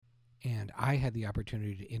and I had the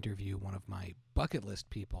opportunity to interview one of my bucket list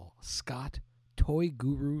people, Scott Toy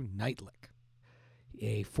Guru Neitlich,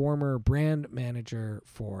 a former brand manager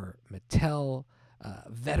for Mattel,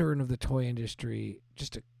 veteran of the toy industry,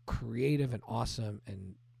 just a creative and awesome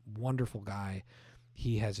and wonderful guy.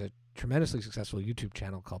 He has a tremendously successful YouTube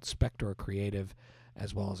channel called Spector Creative,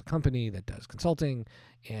 as well as a company that does consulting,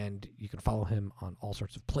 and you can follow him on all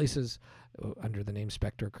sorts of places under the name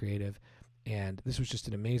Spector Creative. And this was just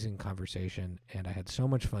an amazing conversation, and I had so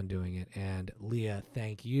much fun doing it. And Leah,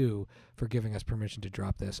 thank you for giving us permission to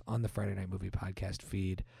drop this on the Friday Night Movie Podcast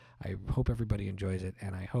feed. I hope everybody enjoys it,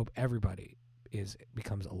 and I hope everybody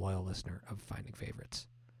becomes a loyal listener of Finding Favorites.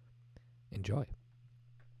 Enjoy.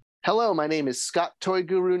 Hello, my name is Scott Toy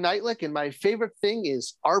Guru Neitlich, and my favorite thing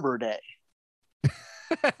is Arbor Day.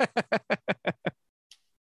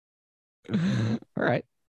 All right.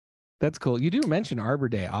 That's cool. You do mention Arbor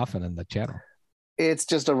Day often in the channel. It's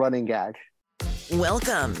just a running gag.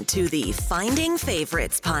 Welcome to the Finding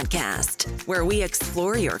Favorites podcast, where we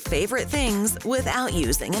explore your favorite things without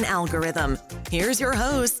using an algorithm. Here's your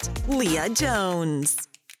host, Leah Jones.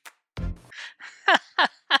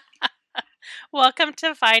 Welcome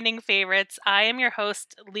to Finding Favorites. I am your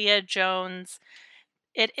host, Leah Jones.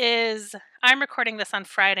 I'm recording this on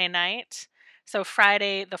Friday night, so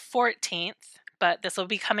Friday the 14th, but this will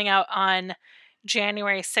be coming out on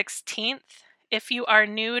January 16th. If you are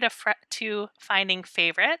new to Finding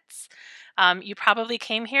Favorites, you probably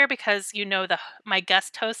came here because you know my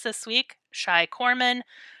guest host this week, Shai Corman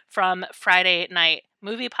from Friday Night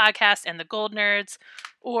Movie Podcast and the Gold Nerds,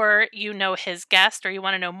 or you know his guest, or you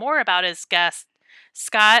want to know more about his guest,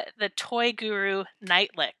 Scott the Toy Guru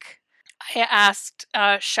Neitlich. I asked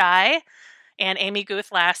Shai and Amy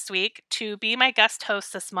Guth last week to be my guest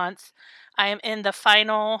host this month. I am in the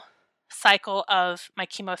final cycle of my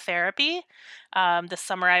chemotherapy. This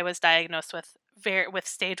summer I was diagnosed with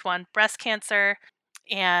stage 1 breast cancer,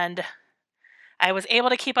 and I was able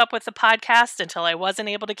to keep up with the podcast until I wasn't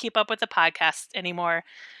able to keep up with the podcast anymore.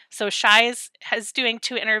 So Shai is doing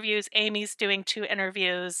 2 interviews. Amy's doing 2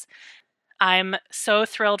 interviews. I'm so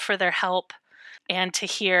thrilled for their help and to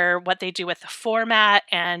hear what they do with the format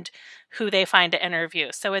and who they find to interview.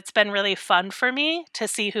 So it's been really fun for me to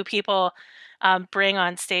see who people bring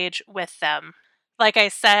on stage with them. Like I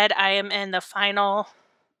said, I am in the final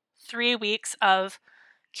 3 weeks of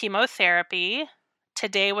chemotherapy.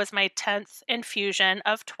 Today was my 10th infusion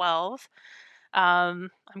of 12. I'm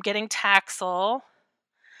getting Taxol,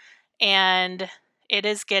 and it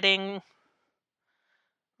is getting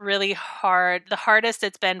really hard. The hardest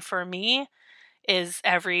it's been for me is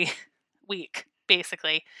every week,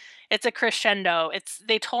 basically. It's a crescendo.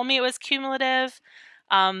 They told me it was cumulative,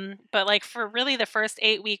 but like for really the first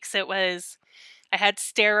 8 weeks, I had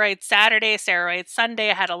steroids Saturday, steroids Sunday.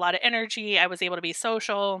 I had a lot of energy. I was able to be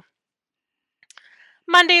social.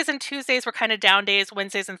 Mondays and Tuesdays were kind of down days.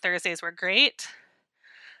 Wednesdays and Thursdays were great.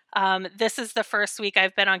 This is the first week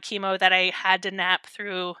I've been on chemo that I had to nap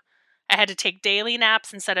through. I had to take daily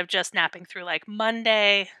naps instead of just napping through like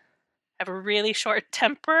Monday. I have a really short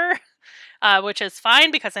temper, which is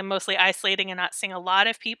fine because I'm mostly isolating and not seeing a lot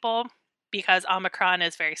of people because Omicron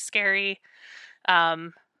is very scary.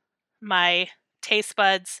 My taste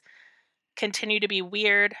buds continue to be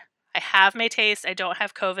weird. I have my taste. I don't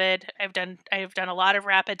have COVID. I've done a lot of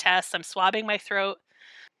rapid tests. I'm swabbing my throat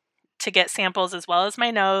to get samples as well as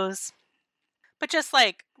my nose. But just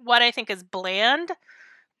like what I think is bland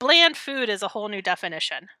food is a whole new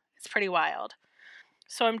definition. It's pretty wild.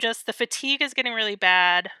 So the fatigue is getting really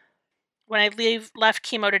bad. When I left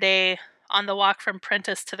chemo today on the walk from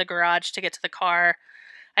Prentice to the garage to get to the car,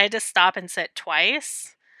 I had to stop and sit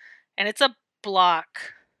twice. And it's a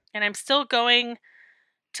block. And I'm still going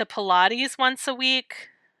to Pilates once a week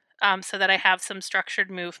so that I have some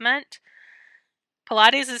structured movement.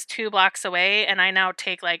 Pilates is 2 blocks away, and I now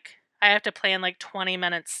I have to plan like 20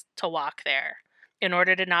 minutes to walk there in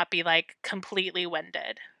order to not be like completely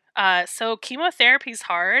winded. So chemotherapy's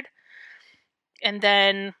hard. And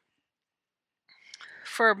then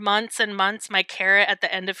for months and months, my carrot at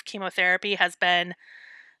the end of chemotherapy has been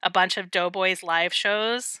a bunch of Doughboys live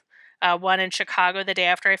shows. One in Chicago the day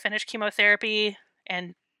after I finished chemotherapy,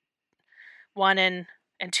 and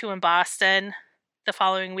 2 in Boston the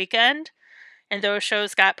following weekend. And those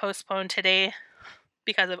shows got postponed today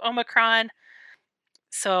because of Omicron.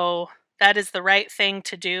 So that is the right thing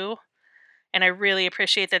to do. And I really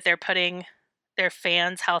appreciate that they're putting their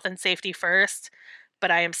fans' health and safety first.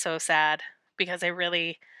 But I am so sad because I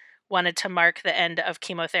really wanted to mark the end of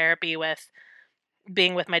chemotherapy with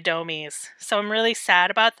being with my domies. So I'm really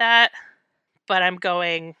sad about that. But I'm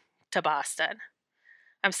going to Boston.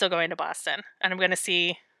 I'm still going to Boston, and I'm going to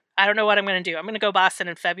see, I don't know what I'm going to do. I'm going to go Boston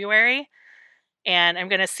in February, and I'm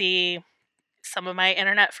going to see some of my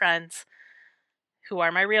internet friends who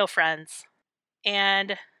are my real friends.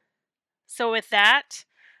 And so with that,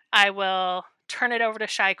 I will turn it over to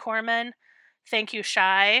Shai Corman. Thank you,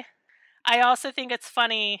 Shai. I also think it's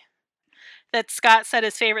funny that Scott said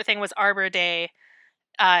his favorite thing was Arbor Day,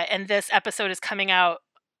 and this episode is coming out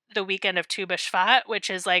the weekend of Tu B'Shvat, which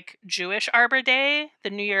is like Jewish Arbor Day, the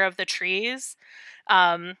New Year of the Trees.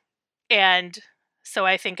 And so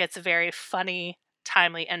I think it's a very funny,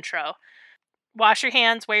 timely intro. Wash your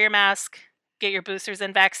hands, wear your mask, get your boosters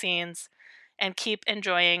and vaccines, and keep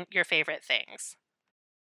enjoying your favorite things.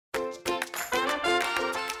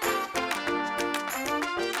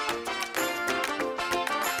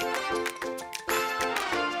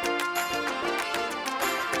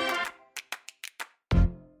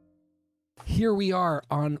 Here we are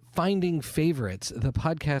on Finding Favorites, the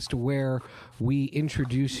podcast where we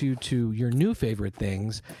introduce you to your new favorite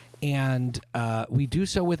things, and we do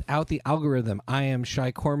so without the algorithm. I am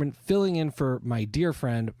Shai Corman, filling in for my dear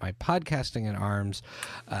friend, my podcasting in arms,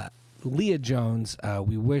 Leah Jones.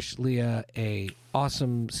 We wish Leah a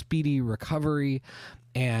awesome, speedy recovery,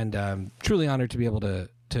 and truly honored to be able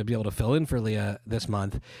to fill in for Leah this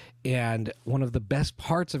month. And one of the best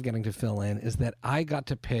parts of getting to fill in is that I got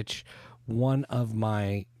to pitch one of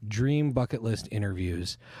my dream bucket list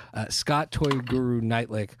interviews, Scott Toy Guru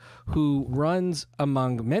Neitlich, who runs,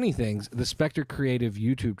 among many things, the Spectre Creative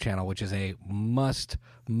YouTube channel, which is a must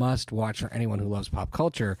watch for anyone who loves pop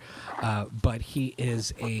culture. But he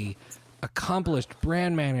is a accomplished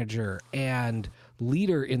brand manager and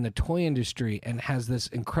leader in the toy industry and has this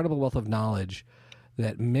incredible wealth of knowledge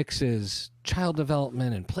that mixes child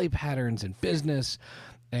development and play patterns and business.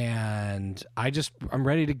 And I'm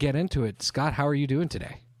ready to get into it. Scott, how are you doing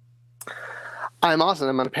today? I'm awesome.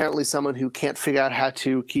 I'm apparently someone who can't figure out how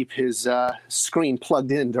to keep his screen plugged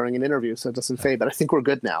in during an interview, so it doesn't fade. But I think we're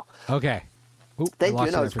good now. Okay. Oop, Thank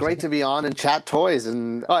you. No, it's great to be on and chat toys,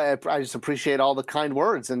 and I just appreciate all the kind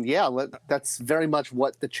words. And yeah, that's very much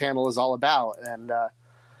what the channel is all about. And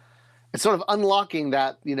it's sort of unlocking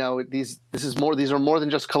that, these are more than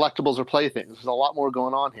just collectibles or playthings. There's a lot more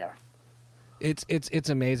going on here.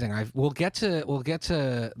 It's amazing. We'll get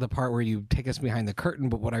to the part where you take us behind the curtain,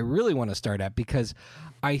 but what I really want to start at, because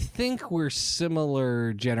I think we're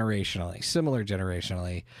similar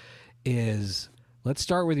generationally, is let's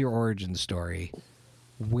start with your origin story.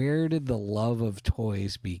 Where did the love of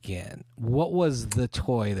toys begin? What was the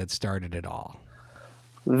toy that started it all?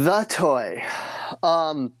 The toy.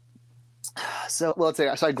 So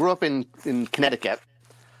I grew up in Connecticut.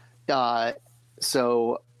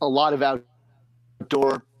 So a lot of outdoor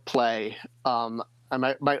play.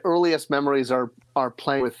 My earliest memories are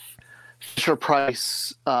playing with Fisher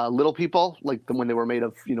Price Little People, like when they were made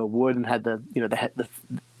of wood and had the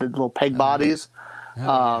little peg bodies.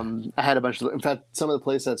 I had a bunch of. In fact, some of the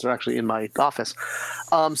play sets are actually in my office.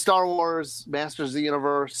 Star Wars, Masters of the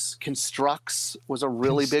Universe, Construx was a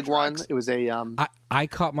really big one. It was a. I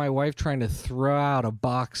caught my wife trying to throw out a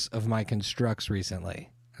box of my Construx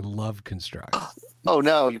recently. I love Construx. Oh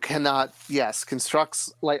no, you cannot. Yes,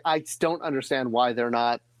 Construx. Like, I don't understand why they're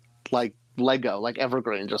not like Lego, like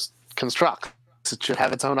Evergreen. Just Construx. It should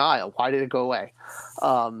have its own aisle. Why did it go away?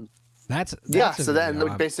 That's so then we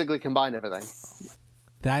basically combine everything.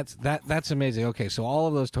 That's amazing. Okay, so all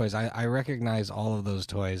of those toys, I recognize all of those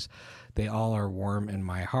toys. They all are warm in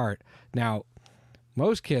my heart. Now,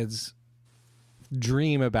 most kids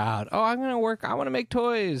dream about, I want to make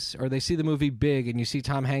toys, or they see the movie Big and you see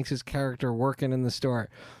Tom Hanks's character working in the store.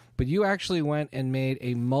 But you actually went and made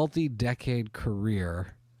a multi-decade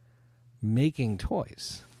career making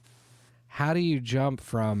toys. How do you jump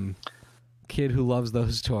from kid who loves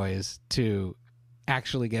those toys to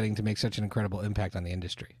actually getting to make such an incredible impact on the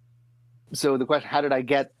industry? So the question, how did I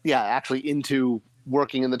get actually into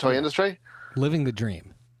working in the toy industry? Living the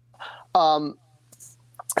dream.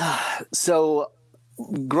 So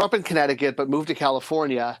grew up in Connecticut, but moved to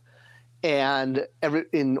California, and I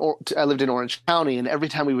lived in Orange County, and every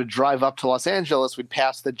time we would drive up to Los Angeles, we'd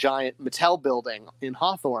pass the giant Mattel building in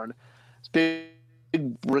Hawthorne. It's a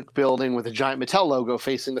big brick building with a giant Mattel logo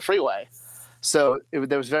facing the freeway. So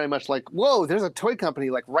there was very much like, whoa, there's a toy company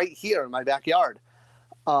like right here in my backyard.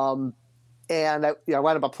 And I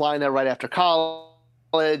wound up applying there right after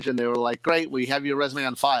college, and they were like, great, we have your resume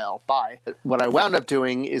on file, bye. What I wound up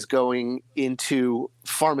doing is going into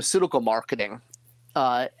pharmaceutical marketing.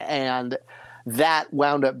 And that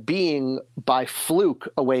wound up being by fluke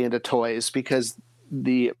a way into toys, because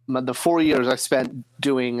the 4 years I spent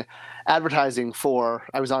doing advertising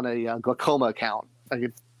I was on a glaucoma account I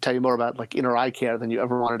could tell you more about like inner eye care than you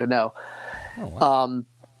ever wanted to know. Oh, wow.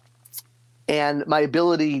 And my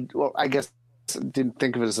ability, well, I guess didn't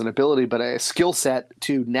think of it as an ability, but a skill set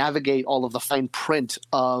to navigate all of the fine print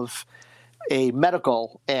of a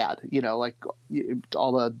medical ad, like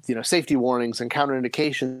all the, safety warnings and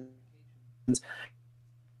counterindications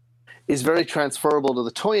is very transferable to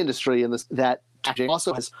the toy industry. And that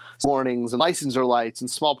also has warnings and licensor lights and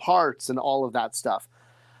small parts and all of that stuff.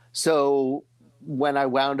 So when I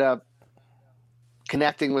wound up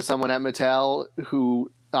connecting with someone at Mattel who,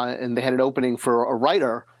 and they had an opening for a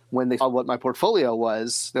writer, when they saw what my portfolio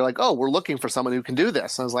was, they're like, "Oh, we're looking for someone who can do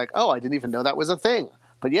this." And I was like, "Oh, I didn't even know that was a thing,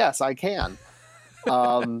 but yes, I can."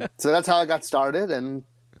 So that's how I got started, and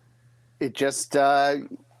it just,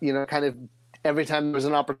 kind of every time there was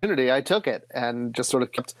an opportunity, I took it and just sort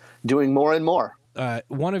of kept doing more and more.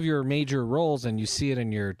 One of your major roles, and you see it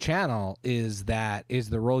in your channel, is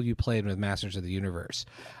the role you played with Masters of the Universe.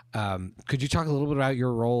 Could you talk a little bit about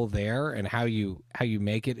your role there and how you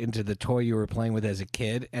make it into the toy you were playing with as a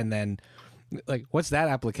kid, and then like what's that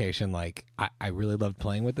application like? I really loved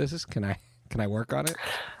playing with this. Can I work on it?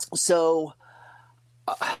 So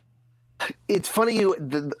it's funny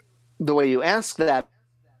the way you ask that,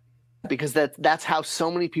 because that's how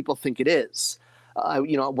so many people think it is.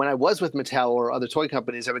 When I was with Mattel or other toy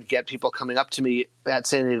companies, I would get people coming up to me at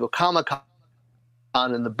San Diego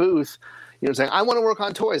Comic-Con in the booth, saying, "I want to work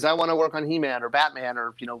on toys. I want to work on He-Man or Batman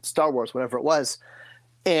or, Star Wars," whatever it was.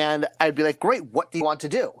 And I'd be like, "Great, what do you want to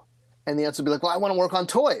do?" And the answer would be like, "Well, I want to work on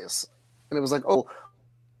toys." And it was like, "Oh,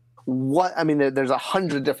 what?" I mean, there's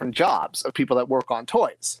 100 different jobs of people that work on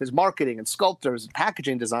toys. There's marketing and sculptors and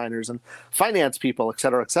packaging designers and finance people, et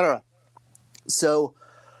cetera, et cetera. So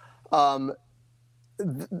the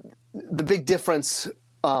big difference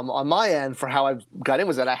on my end for how I got in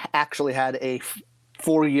was that I actually had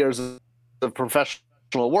 4 years of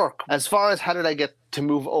professional work. As far as how did I get to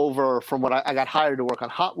move over from what I got hired to work on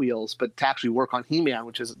Hot Wheels, but to actually work on He-Man,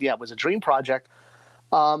 which was a dream project.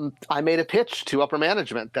 I made a pitch to upper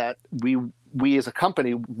management that we as a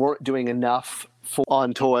company weren't doing enough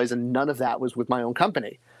on toys, and none of that was with my own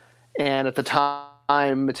company. And at the time,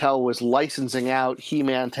 Mattel was licensing out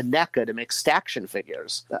He-Man to NECA to make Staction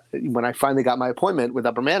figures. When I finally got my appointment with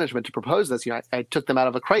upper management to propose this, I took them out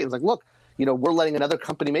of a crate and was like, "Look, we're letting another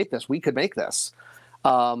company make this. We could make this."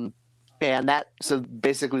 So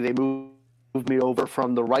basically they moved me over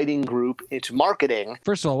from the writing group into marketing.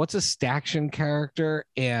 First of all, what's a Staction character,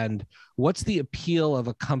 and what's the appeal of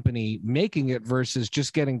a company making it versus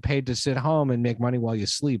just getting paid to sit home and make money while you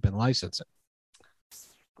sleep and license it?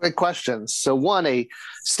 Great questions. So one, a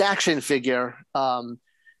Staction figure,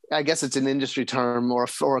 I guess it's an industry term or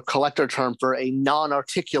a collector term for a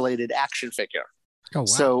non-articulated action figure. Oh, wow.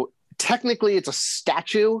 So technically it's a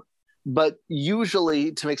statue, but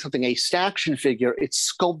usually to make something a Staction figure, it's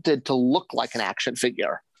sculpted to look like an action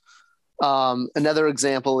figure. Another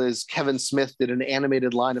example is Kevin Smith did an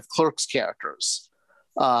animated line of Clerks characters.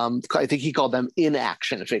 I think he called them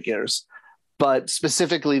in-action figures. But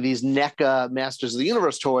specifically, these NECA Masters of the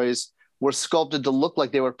Universe toys were sculpted to look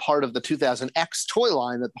like they were part of the 2000X toy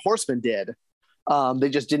line that the Horsemen did. They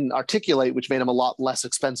just didn't articulate, which made them a lot less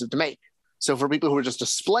expensive to make. So for people who were just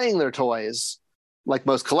displaying their toys, like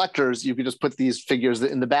most collectors, you could just put these figures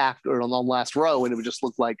in the back or on the last row, and it would just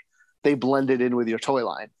look like they blended in with your toy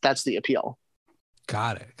line. That's the appeal.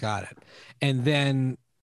 Got it. And then,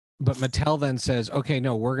 but Mattel then says, "Okay,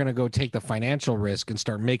 no, we're going to go take the financial risk and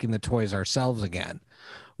start making the toys ourselves again."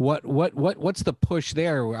 What's the push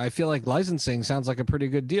there? I feel like licensing sounds like a pretty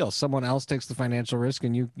good deal. Someone else takes the financial risk,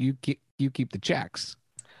 and you keep the checks.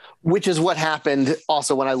 Which is what happened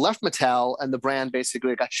also when I left Mattel, and the brand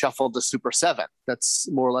basically got shuffled to Super 7. That's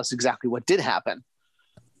more or less exactly what did happen.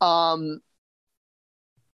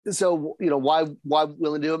 So why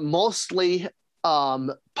willing to do it? Mostly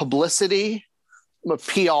publicity,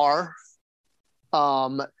 PR,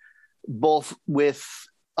 both with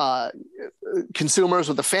consumers,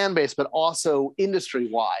 with the fan base, but also industry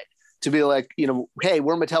wide, to be like, hey,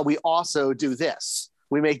 we're Mattel. We also do this.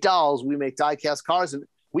 We make dolls. We make die-cast cars, and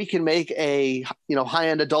we can make a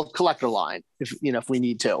high-end adult collector line if we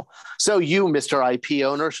need to. So you, Mr. IP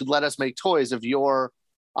owner, should let us make toys of your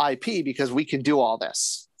IP because we can do all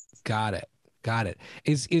this. Got it.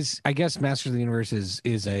 Is I guess Masters of the Universe is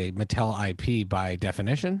a Mattel IP by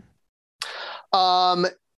definition?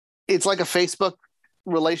 It's like a Facebook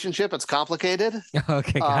relationship. It's complicated.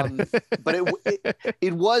 Okay, got it. But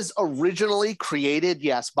it was originally created,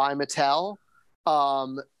 yes, by Mattel.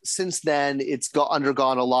 Since then, it's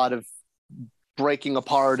undergone a lot of breaking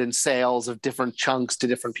apart and sales of different chunks to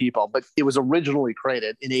different people. But it was originally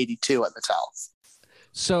created in '82 at Mattel.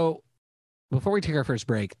 So before we take our first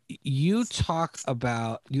break, you talk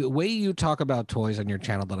about the way you talk about toys on your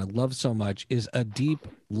channel that I love so much is a deep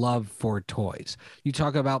love for toys. You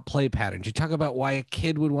talk about play patterns. You talk about why a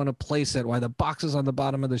kid would want to place it, why the box is on the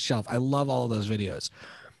bottom of the shelf. I love all of those videos.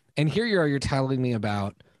 And here you are, you're telling me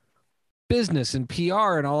about business and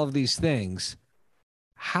PR and all of these things.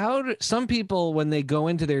 How do some people, when they go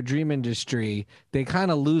into their dream industry, they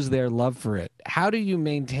kind of lose their love for it? How do you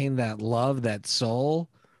maintain that love, that soul,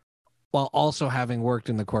 while also having worked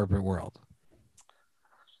in the corporate world?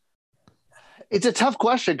 It's a tough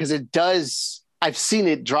question because it does. I've seen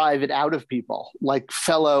it drive it out of people, like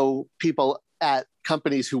fellow people at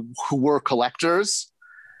companies who were collectors,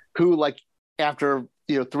 who like after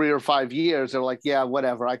 3 or 5 years, they're like, yeah,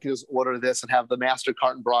 whatever. I can just order this and have the master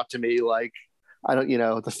carton brought to me. Like, I don't,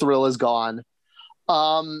 the thrill is gone.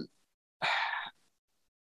 I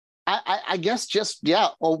guess just, yeah.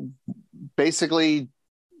 Oh, basically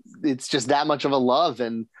it's just that much of a love.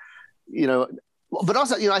 And, but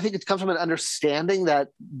also, I think it comes from an understanding that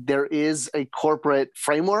there is a corporate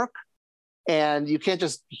framework and you can't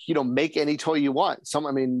just, make any toy you want.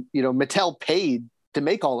 Mattel paid to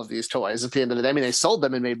make all of these toys at the end of the day. I mean, they sold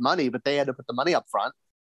them and made money, but they had to put the money up front.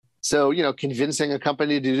 So, convincing a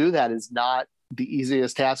company to do that is not the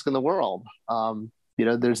easiest task in the world. I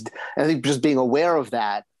think just being aware of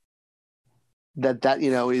that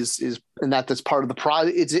is and that's part of the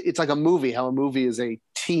product. It's like a movie, how a movie is a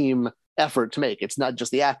team effort to make. It's not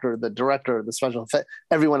just the actor, the director, the special effect.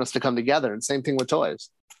 Everyone has to come together, and same thing with toys.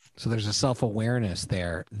 So there's a self-awareness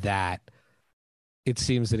there that it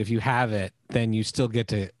seems that if you have it, then you still get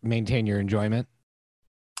to maintain your enjoyment.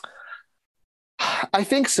 I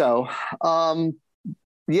think so.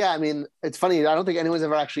 Yeah, I mean, it's funny. I don't think anyone's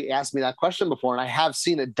ever actually asked me that question before, and I have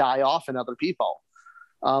seen it die off in other people.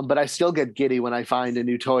 But I still get giddy when I find a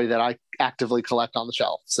new toy that I actively collect on the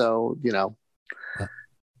shelf. So,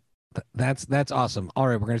 That's awesome. All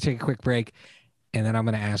right, we're going to take a quick break, and then I'm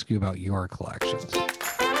going to ask you about your collections.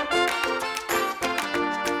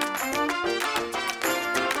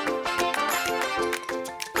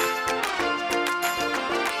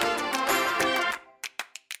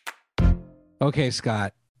 Okay,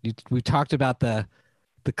 Scott, we talked about the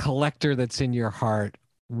collector that's in your heart.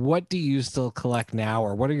 What do you still collect now,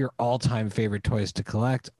 or what are your all-time favorite toys to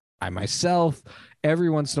collect? I myself,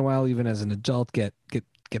 every once in a while, even as an adult, get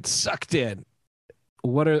sucked in.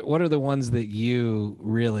 What are the ones that you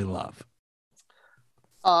really love?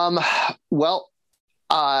 Well,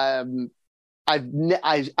 I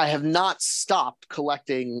have not stopped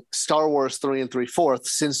collecting Star Wars 3 3/4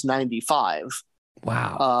 since '95.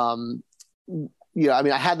 Wow. I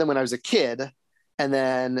mean, I had them when I was a kid, and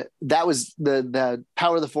then that was the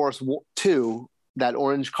Power of the Force 2, that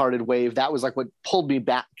orange carded wave. That was like what pulled me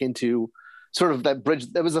back into sort of that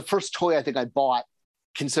bridge. That was the first toy I think I bought,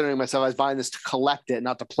 considering myself I was buying this to collect it,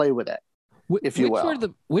 not to play with it. If you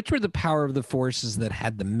will. Which were the Power of the Forces that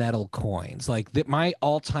had the metal coins? Like my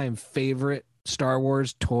all-time favorite Star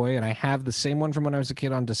Wars toy, and I have the same one from when I was a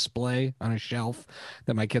kid on display on a shelf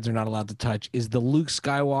that my kids are not allowed to touch, is the Luke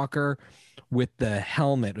Skywalker with the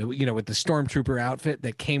helmet, with the Stormtrooper outfit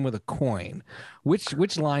that came with a coin.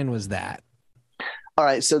 Which line was that? All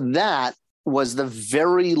right, so that was the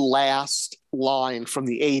very last line from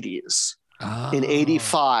the 80s. In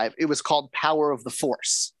 85. It was called Power of the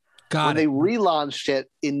Force. When they relaunched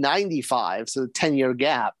it in 95, so 10-year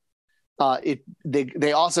gap,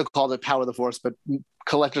 they also called it Power of the Force, but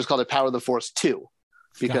collectors called it Power of the Force 2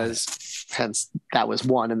 because hence that was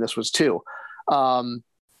 1 and this was 2.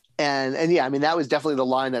 And yeah, I mean, that was definitely the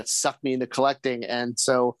line that sucked me into collecting. And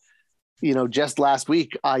so, just last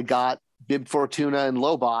week I got Bib Fortuna and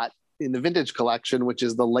Lobot in the vintage collection, which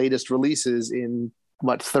is the latest releases in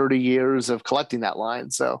 30 years of collecting that line.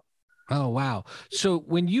 So oh wow. So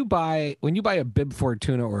when you buy a Bib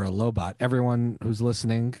Fortuna or a Lobot, everyone who's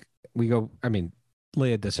listening,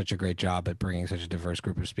 Leah does such a great job at bringing such a diverse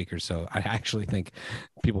group of speakers, so I actually think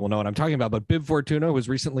people will know what I'm talking about. But Bib Fortuna was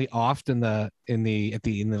recently offed in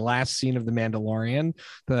the last scene of The Mandalorian,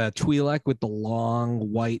 the Twi'lek with the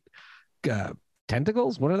long white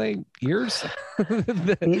tentacles. What are they? Ears?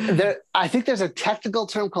 I think there's a technical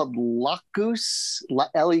term called Lekus,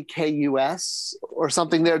 Lekus, or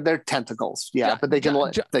something. They're tentacles. Yeah, but they can.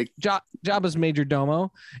 Jabba's major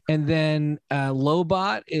domo, and then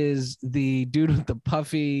Lobot is the dude with the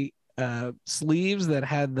puffy sleeves that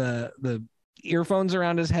had the earphones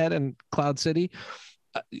around his head in Cloud City.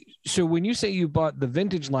 So when you say you bought the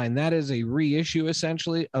vintage line, that is a reissue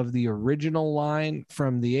essentially of the original line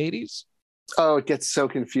from the 80s? Oh, it gets so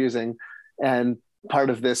confusing. And part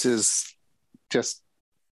of this is just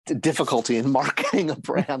difficulty in marketing a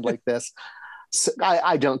brand like this. So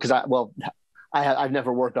I don't, because I've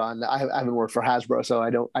never worked on. I haven't worked for Hasbro, so I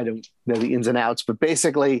don't know the ins and outs. But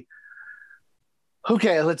basically,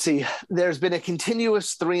 okay, let's see. There's been a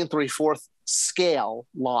continuous 3 3/4 scale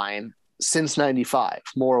line since '95,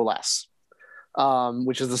 more or less,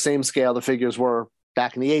 which is the same scale the figures were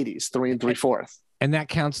back in the '80s, 3 3/4. And that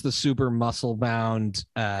counts the super muscle bound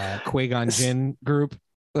Qui-Gon Jinn group.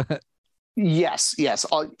 Yes.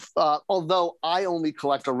 Although I only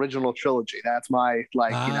collect original trilogy. That's my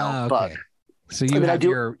bug. So you have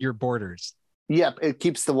your borders. Yep, it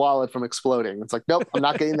keeps the wallet from exploding. It's like, nope, I'm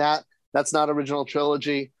not getting that. That's not original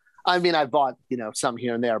trilogy. I mean, I bought, some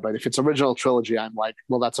here and there, but if it's original trilogy, I'm like,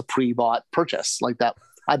 well, that's a pre-bought purchase like that.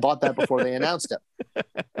 I bought that before they announced it.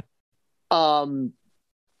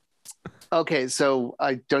 Okay, so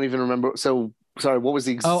I don't even remember. So sorry, what was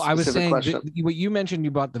the I was saying question? What you mentioned,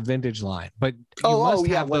 you bought the vintage line, but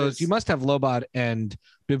you have those. You must have Lobot and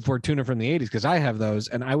Bib Fortuna from the 80s, because I have those,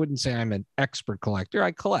 and I wouldn't say I'm an expert collector.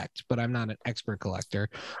 I collect, but I'm not an expert collector.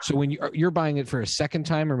 So when you're buying it for a second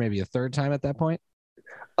time or maybe a third time at that point?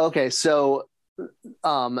 Okay, so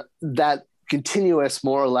that continuous,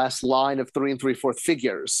 more or less, line of 3 3/4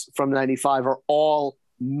 figures from '95 are all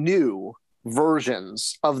new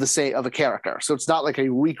versions of a character. So it's not like a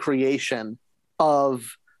recreation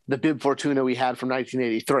of the Bib Fortuna we had from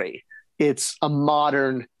 1983. It's a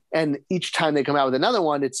modern, and each time they come out with another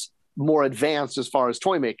one, it's more advanced as far as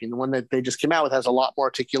toy making. The one that they just came out with has a lot more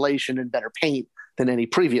articulation and better paint than any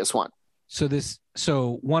previous one.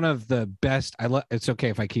 So one of the best, it's okay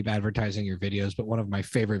if I keep advertising your videos, but one of my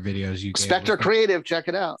favorite videos you gave Spectre Creative, check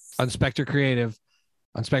it out. On Spectre Creative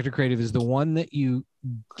is the one that you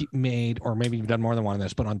made, or maybe you've done more than one of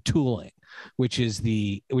this, but on tooling, which is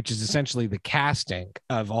essentially the casting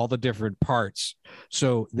of all the different parts.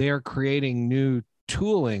 So they're creating new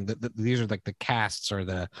tooling these are like the casts or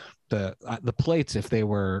the plates if they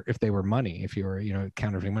were money, if you were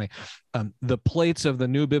counterfeiting money. The plates of the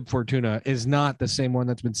new Bib Fortuna is not the same one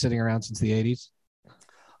that's been sitting around since the 80s.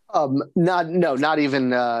 Not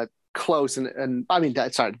even close. And I mean,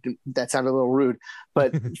 that sounded a little rude,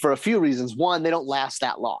 but for a few reasons. One, they don't last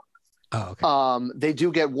that long. Oh, okay. They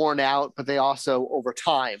do get worn out, but they also over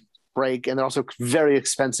time break, and they're also very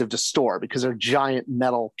expensive to store because they're giant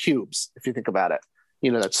metal cubes, if you think about it,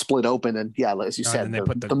 that split open, and as you said, and they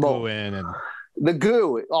put the goo in, and the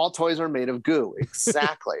goo, all toys are made of goo.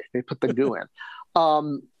 Exactly. They put the goo in.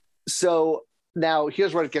 So now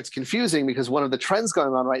here's where it gets confusing, because one of the trends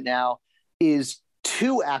going on right now is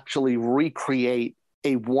to actually recreate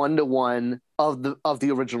a 1-to-1 of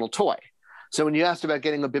the original toy. So when you asked about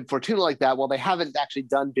getting a Bib Fortuna like that, well, they haven't actually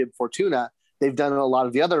done Bib Fortuna. They've done a lot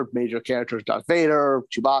of the other major characters: Darth Vader,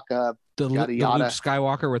 Chewbacca, the yada Luke yada.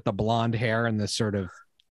 Skywalker with the blonde hair and this sort of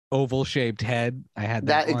oval-shaped head. I had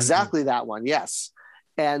that one. Exactly that one, yes.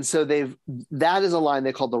 And so that is a line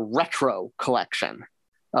they call the Retro Collection.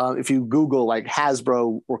 If you Google like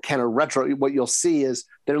Hasbro or Kenner Retro, what you'll see is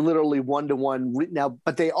they're literally 1-to-1 now,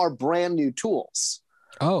 but they are brand new tools.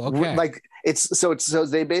 Oh, okay. Like so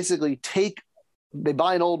they basically they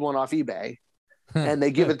buy an old one off eBay and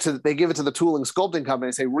they give it to the tooling sculpting company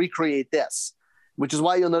and say, recreate this, which is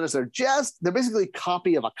why you'll notice they're basically a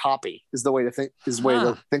copy of a copy is the way to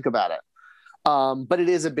think about it. But it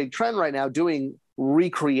is a big trend right now, doing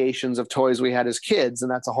recreations of toys we had as kids, and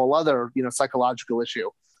that's a whole other psychological issue.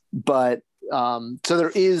 But so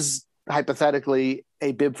there is hypothetically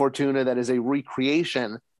a Bib Fortuna that is a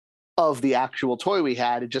recreation of the actual toy we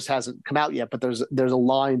had. It just hasn't come out yet, but there's a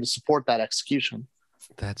line to support that execution.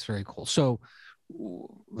 That's very cool. So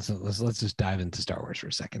let's just dive into Star Wars for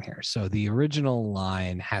a second here. So the original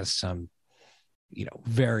line has some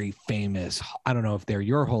very famous, I don't know if they're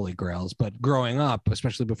your holy grails, but growing up,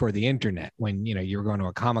 especially before the internet, when you were going to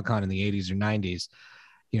a Comic-Con in the 80s or 90s,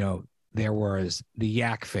 there was the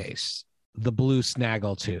Yak Face, the blue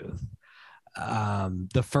Snaggletooth,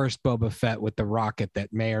 the first Boba Fett with the rocket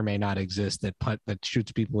that may or may not exist, that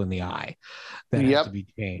shoots people in the eye, that has to be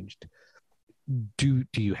changed. Do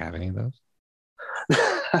you have any of those?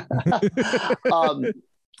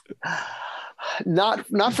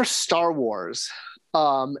 Not for Star Wars.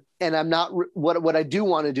 And I'm not what I do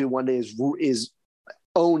want to do one day is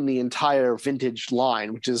own the entire vintage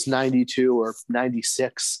line, which is 92 or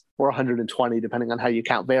 96 or 120, depending on how you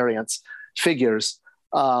count variants figures.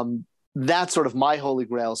 That's sort of my holy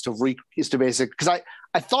grail is to basic, because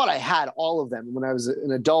I thought I had all of them when I was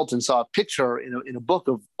an adult and saw a picture in a book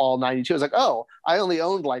of all 92. I was like, oh, I only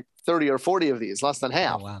owned like 30 or 40 of these, less than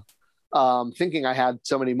half. Oh, wow. Thinking I had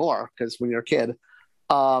so many more, because when you're a kid.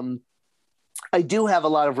 I do have a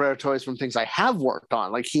lot of rare toys from things I have worked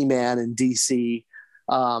on, like He-Man and DC.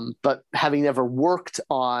 But having never worked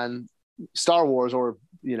on Star Wars, or,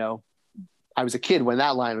 I was a kid when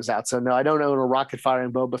that line was out. So no, I don't own a Rocket Fire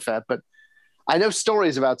and Boba Fett, but I know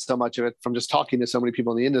stories about so much of it from just talking to so many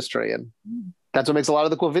people in the industry. And that's what makes a lot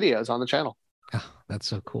of the cool videos on the channel. Oh, that's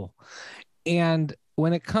so cool. And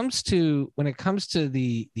when it comes to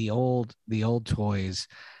the old toys,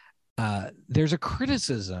 there's a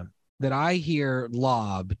criticism that I hear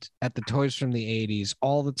lobbed at the toys from the 80s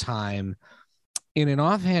all the time in an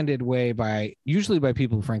offhanded way usually by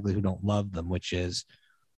people, frankly, who don't love them, which is,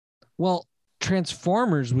 well,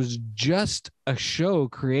 Transformers was just a show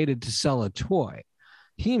created to sell a toy.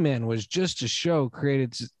 He-Man was just a show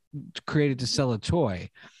created to sell a toy.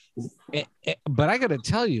 But I got to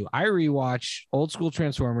tell you, I rewatch old school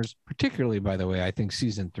Transformers, particularly, by the way, I think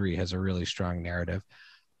season 3 has a really strong narrative.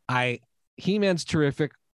 He-Man's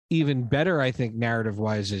terrific. Even better, I think, narrative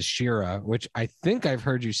wise, is She-Ra, which I think I've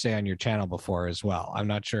heard you say on your channel before as well. I'm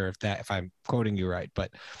not sure if I'm quoting you right,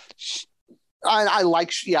 but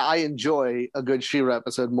I enjoy a good She-Ra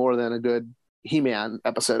episode more than a good He-Man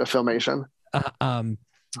episode of Filmation.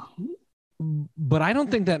 But I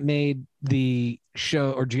don't think that made the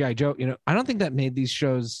show, or G.I. Joe, I don't think that made these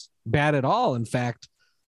shows bad at all. In fact,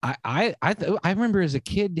 I remember as a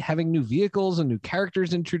kid having new vehicles and new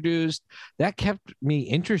characters introduced. That kept me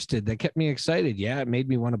interested. That kept me excited. Yeah, it made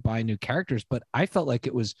me want to buy new characters, but I felt like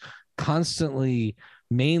it was constantly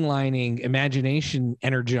mainlining imagination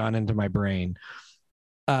energon into my brain.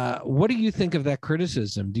 What do you think of that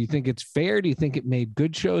criticism? Do you think it's fair? Do you think it made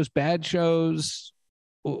good shows, bad shows?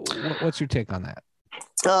 What's your take on that?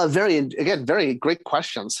 Very great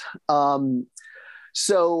questions.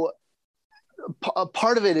 So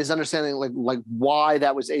part of it is understanding like why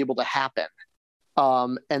that was able to happen.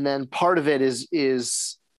 And then part of it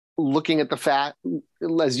is looking at the fact,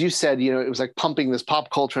 as you said, it was like pumping this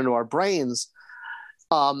pop culture into our brains.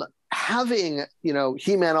 Having,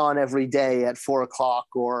 He-Man on every day at 4:00,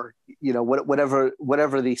 or,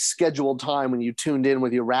 whatever the scheduled time when you tuned in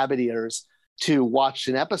with your rabbit ears to watch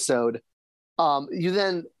an episode,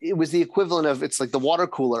 it was the equivalent of, it's like the water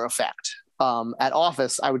cooler effect. At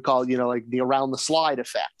Office, I would call it, like the around the slide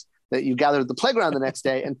effect, that you gather at the playground the next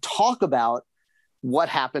day and talk about what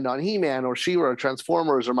happened on He-Man or She-Ra or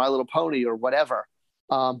Transformers or My Little Pony or whatever,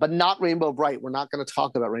 but not Rainbow Bright. We're not going to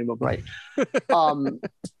talk about Rainbow Bright.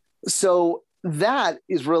 So that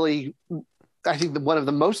is really, I think, one of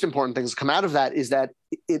the most important things to come out of that is that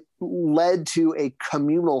it led to a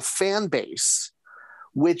communal fan base,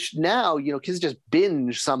 which now, kids just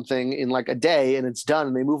binge something in like a day and it's done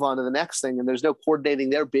and they move on to the next thing. And there's no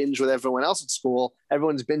coordinating their binge with everyone else at school.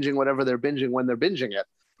 Everyone's binging whatever they're binging when they're binging it.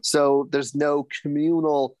 So there's no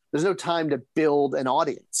time to build an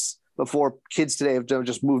audience before kids today have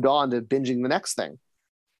just moved on to binging the next thing,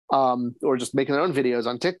 or just making their own videos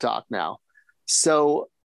on TikTok now. So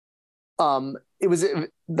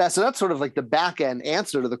that's sort of like the back end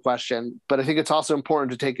answer to the question. But I think it's also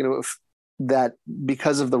important to take into that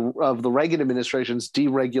because of the Reagan administration's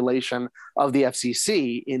deregulation of the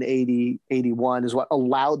FCC in 81 is what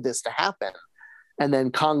allowed this to happen. And then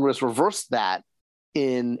Congress reversed that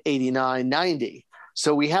in 89, 90.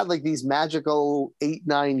 So we had like these magical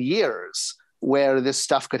 8-9 years where this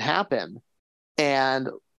stuff could happen.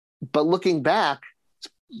 But looking back,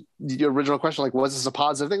 your original question, like, was this a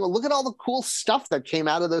positive thing? Well, look at all the cool stuff that came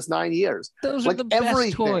out of those 9 years. Those are the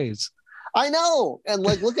best toys. I know. And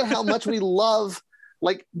like, look at how much we love,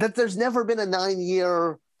 like, that there's never been a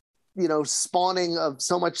 9-year, spawning of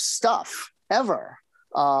so much stuff ever.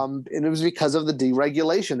 And it was because of the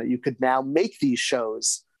deregulation that you could now make these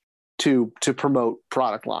shows to promote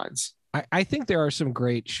product lines. I think there are some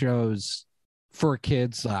great shows for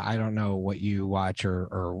kids. I don't know what you watch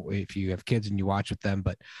or if you have kids and you watch with them,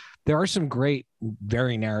 but there are some great,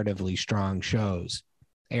 very narratively strong shows.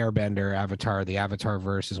 Airbender, Avatar, the Avatar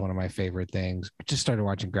verse is one of my favorite things. I just started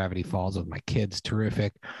watching Gravity Falls with my kids.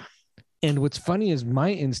 Terrific. And what's funny is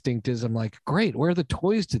my instinct is I'm like, great, where are the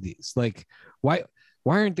toys to these? Like, why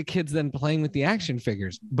aren't the kids then playing with the action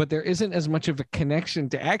figures? But there isn't as much of a connection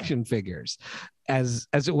to action figures as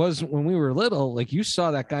it was when we were little. Like, you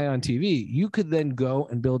saw that guy on TV. You could then go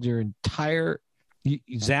and build your entire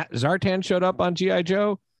Zartan showed up on G.I.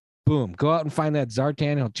 Joe. Boom, go out and find that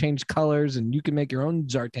Zartan. He'll change colors and you can make your own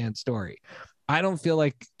Zartan story. I don't feel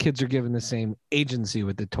like kids are given the same agency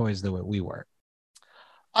with the toys the way we were.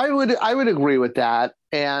 I would agree with that.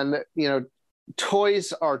 And,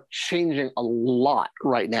 toys are changing a lot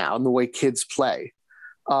right now in the way kids play.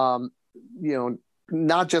 Not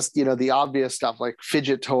just, the obvious stuff like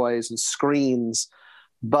fidget toys and screens,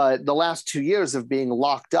 But the last 2 years of being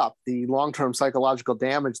locked up, the long-term psychological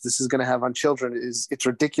damage this is going to have on children it's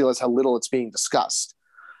ridiculous how little it's being discussed.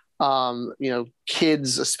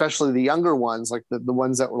 Kids, especially the younger ones, like the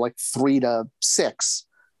ones that were like 3 to 6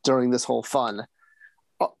 during this whole fun,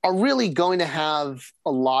 are really going to have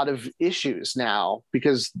a lot of issues now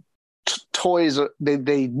because toys,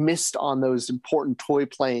 they missed on those important toy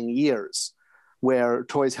playing years where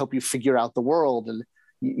toys help you figure out the world. And,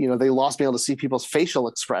 they lost being able to see people's facial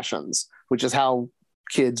expressions, which is how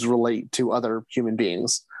kids relate to other human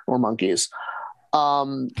beings or monkeys.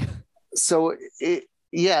 So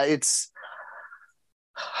it's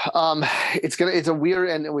a weird,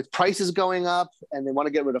 and with prices going up and they want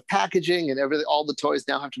to get rid of packaging and everything, all the toys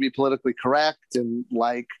now have to be politically correct. And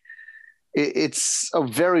like, it's a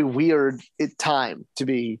very weird time to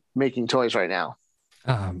be making toys right now.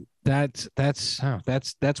 That's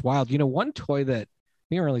wild. One toy that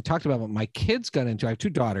we haven't really talked about, but my kids got into, I have 2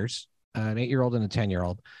 daughters, an 8-year-old and a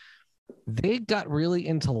 10-year-old. They got really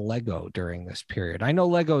into Lego during this period. I know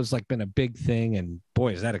Lego has like been a big thing, and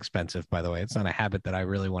boy, is that expensive, by the way. It's not a habit that I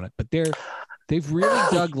really want to, but they've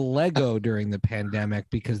really dug Lego during the pandemic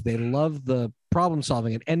because they love the problem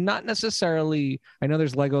solving it. And not necessarily, I know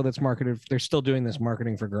there's Lego that's marketed, they're still doing this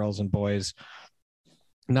marketing for girls and boys.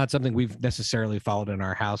 Not something we've necessarily followed in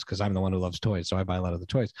our house because I'm the one who loves toys, so I buy a lot of the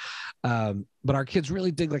toys. But our kids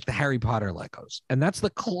really dig like the Harry Potter Legos, and that's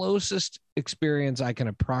the closest experience I can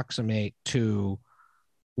approximate to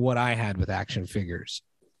what I had with action figures.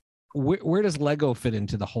 Where does Lego fit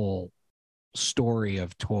into the whole story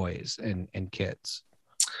of toys and kids?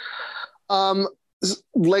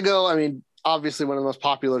 Lego, I mean, obviously one of the most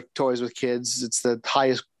popular toys with kids. It's the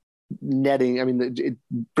highest netting. I mean, it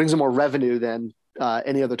brings in more revenue than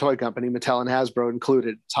any other toy company, Mattel and Hasbro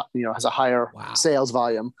included, has a higher sales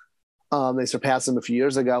volume. They surpassed them a few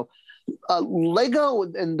years ago. Lego,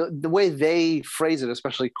 and the way they phrase it,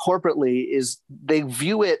 especially corporately, is they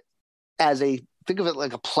view it as think of it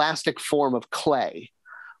like a plastic form of clay,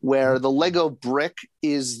 where the Lego brick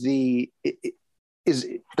is the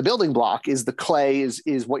building block, is the clay,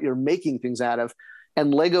 is what you're making things out of.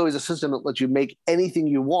 And Lego is a system that lets you make anything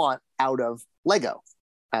you want out of Lego,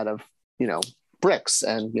 out of, bricks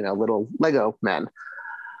and little Lego men.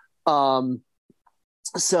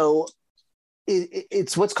 So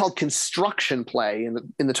it's what's called construction play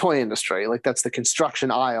in the toy industry. Like that's the construction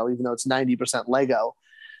aisle, even though it's 90% Lego.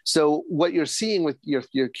 So what you're seeing with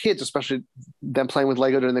your kids, especially them playing with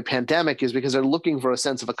Lego during the pandemic, is because they're looking for a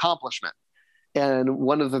sense of accomplishment. And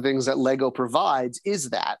one of the things that Lego provides is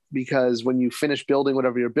that, because when you finish building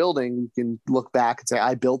whatever you're building, you can look back and say,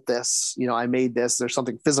 I built this, I made this, there's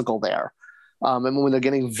something physical there. And when they're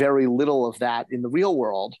getting very little of that in the real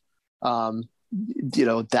world,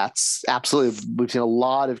 that's absolutely, we've seen a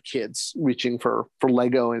lot of kids reaching for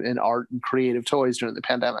Lego and art and creative toys during the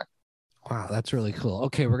pandemic. Wow, that's really cool.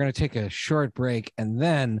 Okay, we're going to take a short break, and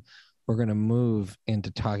then we're going to move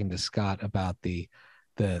into talking to Scott about the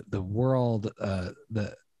world,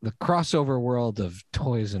 the crossover world of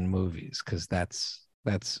toys and movies, because that's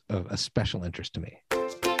a special interest to me.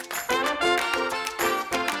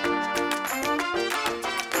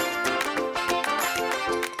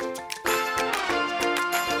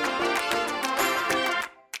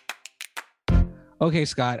 Okay,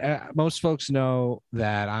 Scott, most folks know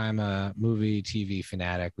that I'm a movie TV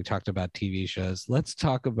fanatic. We talked about TV shows. Let's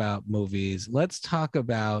talk about movies. Let's talk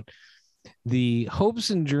about the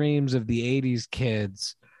hopes and dreams of the 80s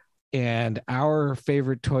kids and our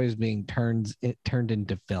favorite toys being turned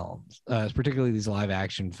into films, particularly these live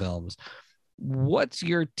action films. What's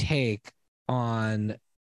your take on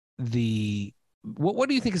what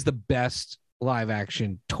do you think is the best live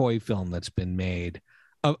action toy film that's been made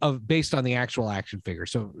of based on the actual action figure?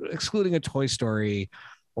 So excluding a Toy Story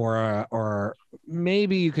or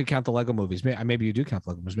maybe you could count the Lego movies. Maybe you do count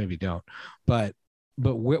the Lego movies, maybe you don't. But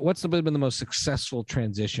what's been the most successful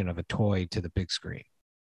transition of a toy to the big screen?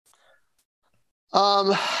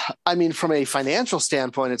 I mean, from a financial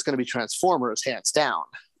standpoint, it's going to be Transformers, hands down.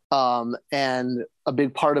 And a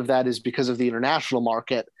big part of that is because of the international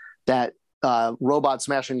market, that robot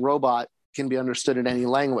smashing robot can be understood in any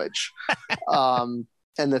language.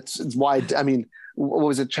 And that's why, I mean, what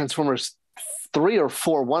was it, Transformers 3 or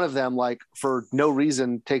 4? One of them, like, for no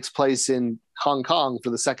reason, takes place in Hong Kong for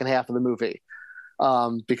the second half of the movie.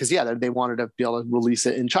 Because, they wanted to be able to release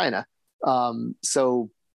it in China.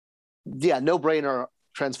 So, no brainer.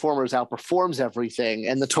 Transformers outperforms everything,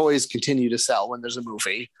 and the toys continue to sell when there's a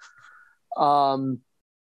movie. For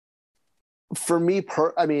me,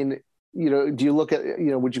 I mean, do you look at,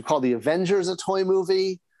 would you call the Avengers a toy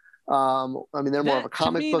movie? I mean, they're more of a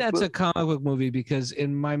comic to me, book. that's a comic book movie because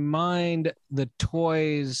in my mind, the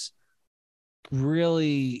toys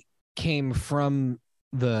really came from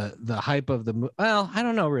the hype of the well, I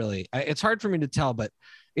don't know really. It's hard for me to tell, but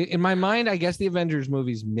in my mind, I guess the Avengers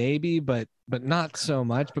movies maybe, but not so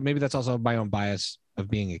much. But maybe that's also my own bias of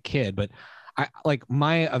being a kid. But I like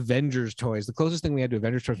my Avengers toys. The closest thing we had to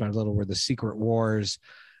Avengers toys when I was little were the Secret Wars.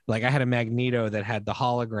 Like I had a Magneto that had the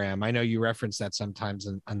hologram. I know you reference that sometimes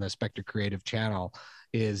on the Spectre Creative channel.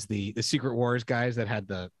 Is the Secret Wars guys that had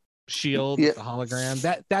the shield, the hologram?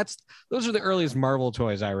 Those are the earliest Marvel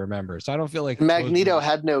toys I remember. So I don't feel like Magneto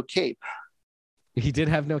had no cape. He did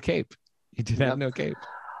have no cape. Have no cape.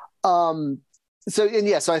 So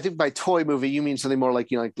I think by toy movie you mean something more like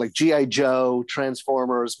like G.I. Joe,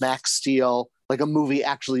 Transformers, Max Steel, like a movie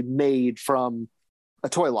actually made from a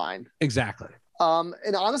toy line. Exactly.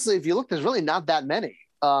 And honestly, if you look, there's really not that many.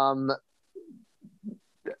 I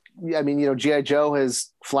mean, G.I. Joe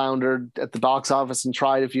has floundered at the box office and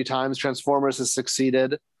tried a few times. Transformers has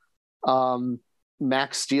succeeded.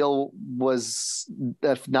 Max Steel was,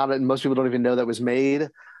 if not, most people don't even know that was made.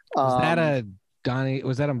 Was that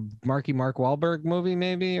a Mark Wahlberg movie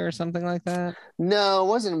maybe or something like that? No, it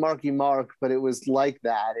wasn't Marky Mark, but it was like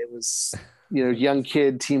that. It was, young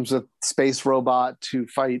kid teams with space robot to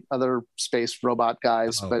fight other space robot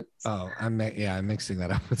guys. I'm mixing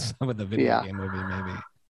that up with some of the video game movie maybe.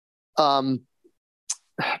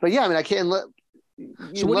 But yeah, I mean, I can't let.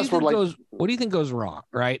 So what do you think goes wrong?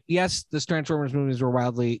 Right? Yes, the Transformers movies were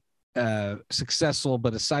wildly successful,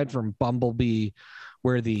 but aside from Bumblebee,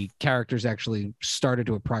 where the characters actually started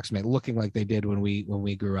to approximate looking like they did when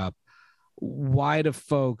we grew up, why do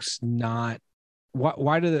folks not?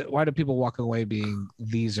 Why do people walk away being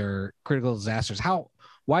these are critical disasters?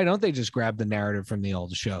 Why don't they just grab the narrative from the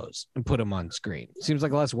old shows and put them on screen? Seems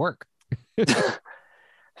like less work.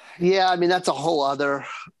 Yeah, I mean that's a whole other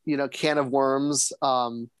can of worms. A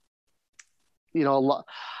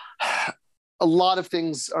lot of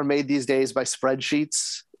things are made these days by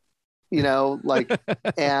spreadsheets.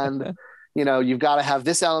 And you've got to have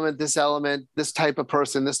this element, this type of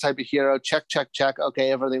person, this type of hero, check.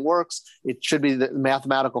 Okay, everything works. It should be the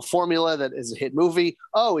mathematical formula that is a hit movie.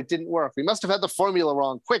 Oh, it didn't work. We must have had the formula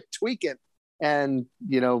wrong. Quick, tweak it. And,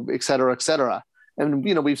 et cetera, et cetera. And,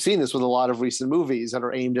 we've seen this with a lot of recent movies that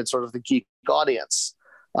are aimed at sort of the geek audience.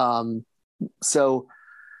 So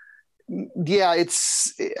yeah,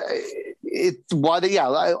 it's why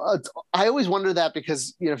I always wonder that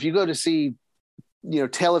because, if you go to see,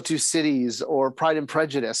 Tale of Two Cities or Pride and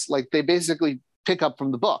Prejudice, like they basically pick up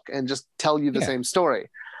from the book and just tell you the same story.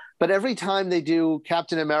 But every time they do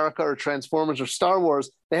Captain America or Transformers or Star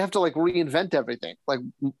Wars, they have to like reinvent everything.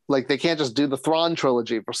 Like they can't just do the Thrawn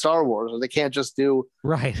trilogy for Star Wars, or they can't just do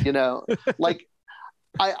like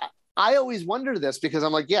I always wonder this because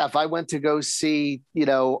I'm like, yeah, if I went to go see,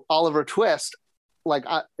 Oliver Twist, like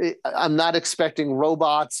I'm not expecting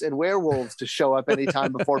robots and werewolves to show up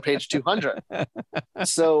anytime before page 200.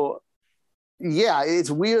 So yeah,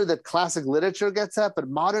 it's weird that classic literature gets that, but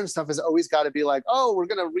modern stuff has always got to be like, oh, we're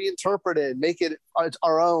going to reinterpret it, make it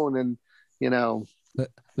our own. And,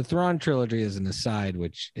 the Thrawn trilogy is an aside,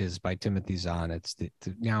 which is by Timothy Zahn. It's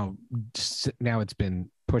now it's been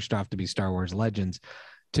pushed off to be Star Wars Legends.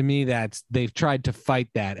 To me, they've tried to fight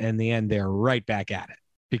that. And in the end, they're right back at it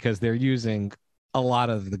because they're using a lot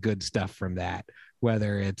of the good stuff from that,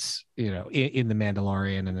 whether it's, in The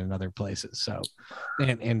Mandalorian and in other places. So,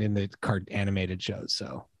 and in the animated shows.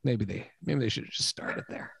 So maybe they should have just started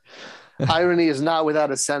there. Irony is not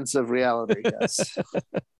without a sense of reality. Yes.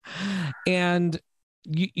 And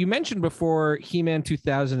you mentioned before He-Man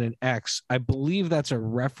 2000 and X. I believe that's a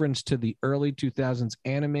reference to the early 2000s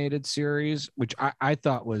animated series, which I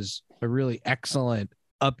thought was a really excellent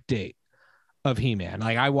update of He-Man.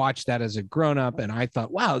 Like I watched that as a grown-up and I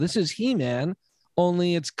thought, wow, this is He-Man,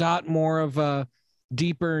 only it's got more of a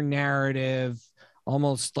deeper narrative,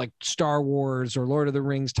 almost like Star Wars or Lord of the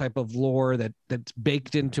Rings type of lore that's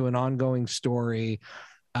baked into an ongoing story.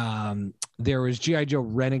 There was G.I. Joe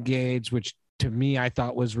Renegades, which to me I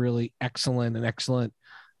thought was really excellent, an excellent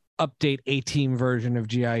update A-Team version of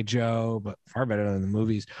G.I. Joe, but far better than the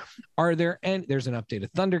movies. There's an update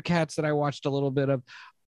of Thundercats that I watched a little bit of.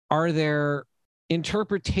 Are there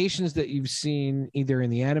interpretations that you've seen either in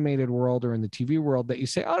the animated world or in the TV world that you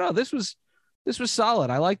say, oh no, this was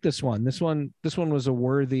solid. I like this one. This one was a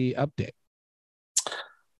worthy update.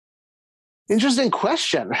 Interesting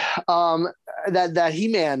question. That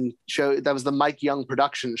He-Man show, that was the Mike Young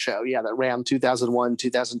production show. Yeah. That ran 2001,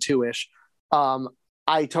 2002 ish.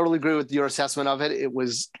 I totally agree with your assessment of it. It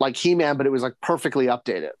was like He-Man, but it was like perfectly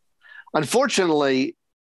updated. Unfortunately,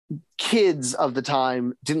 kids of the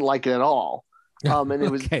time didn't like it at all. And it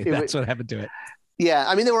was okay, that's what happened to it. Yeah,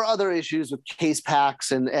 I mean, there were other issues with case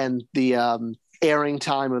packs and the airing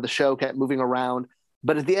time of the show kept moving around.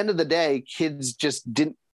 But at the end of the day, kids just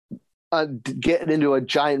didn't get into a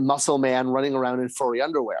giant muscle man running around in furry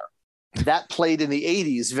underwear. That played in the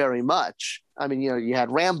 80s very much. I mean, you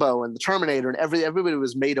had Rambo and the Terminator, and everybody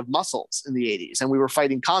was made of muscles in the 80s, and we were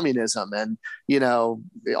fighting communism and,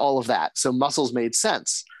 all of that. So muscles made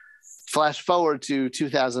sense. Flash forward to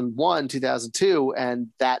 2001, 2002, and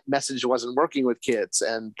that message wasn't working with kids,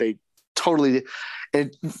 and they totally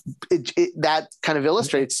that kind of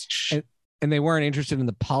illustrates. And they weren't interested in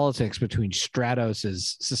the politics between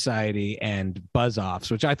Stratos' society and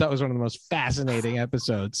Buzz-Off's, which I thought was one of the most fascinating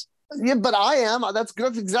episodes. Yeah, but I am. That's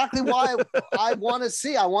exactly why I want to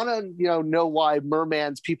see. I want to, know why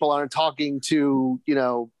Merman's people aren't talking to,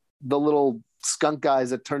 the little skunk guys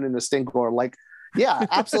that turn into Stinkor. Like, yeah,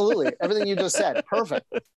 absolutely. Everything you just said, perfect.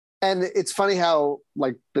 And it's funny how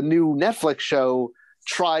like the new Netflix show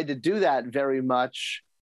tried to do that very much.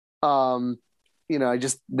 I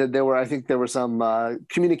think there were some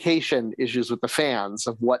communication issues with the fans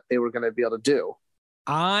of what they were going to be able to do.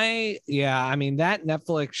 I mean, that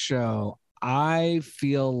Netflix show, I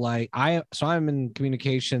feel like I'm in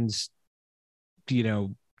communications,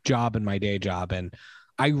 job in my day job. And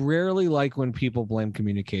I rarely like when people blame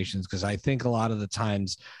communications, because I think a lot of the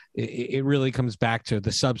times it really comes back to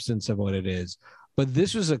the substance of what it is. But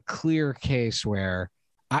this was a clear case where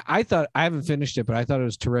I thought, I haven't finished it, but I thought it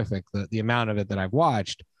was terrific, the amount of it that I've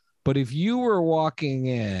watched. But if you were walking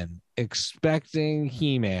in expecting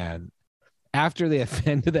He-Man after they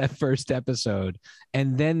offended that first episode,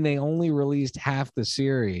 and then they only released half the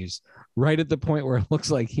series right at the point where it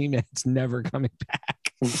looks like He-Man's never coming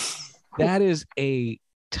back, that is a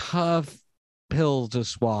tough pill to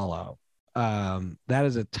swallow. That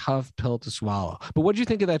is a tough pill to swallow. But what did you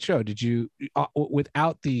think of that show? Did you,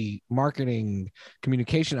 without the marketing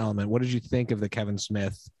communication element, what did you think of the Kevin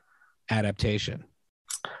Smith adaptation?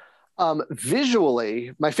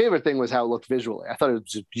 Visually, my favorite thing was how it looked visually. I thought it was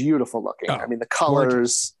just beautiful looking. I mean, the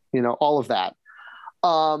colors, all of that.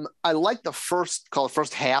 I like the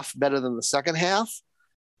first half better than the second half.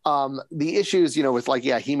 The issues, with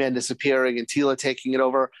He-Man disappearing and Teela taking it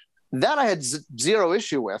over, that I had zero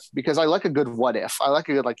issue with, because I like a good what if. I like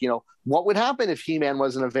a good, what would happen if He-Man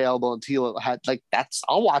wasn't available and Teela had,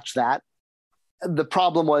 I'll watch that. The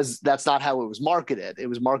problem was that's not how it was marketed. It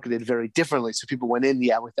was marketed very differently. So people went in,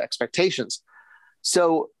 with expectations.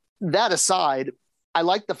 So that aside, I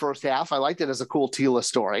liked the first half. I liked it as a cool Teela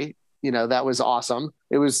story. That was awesome.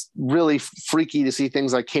 It was really freaky to see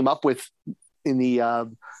things like came up with in the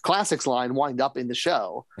classics line wind up in the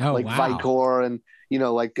show, wow. Vicor and,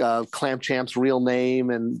 Clamp Champ's real name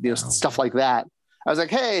and, stuff like that. I was like,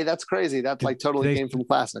 hey, that's crazy. That totally came from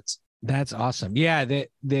classics. That's awesome. Yeah.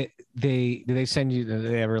 They send you, do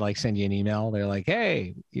they ever send you an email? They're like,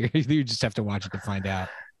 hey, you just have to watch it to find out.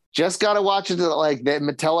 Just got to watch it. That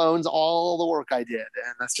Mattel owns all the work I did.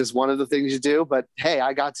 And that's just one of the things you do. But hey,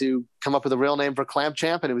 I got to come up with a real name for Clamp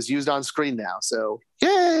Champ, and it was used on screen now. So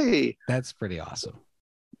yay. That's pretty awesome.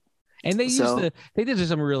 And they did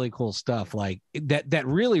some really cool stuff that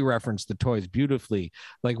really referenced the toys beautifully.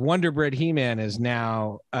 Like Wonder Bread He-Man is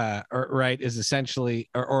now is essentially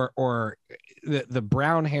or the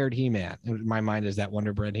brown haired He-Man in my mind is that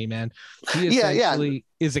Wonder Bread He-Man. He essentially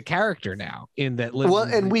is a character now in that.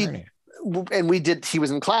 He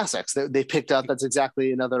was in classics. They picked up. That's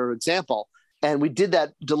exactly another example. And we did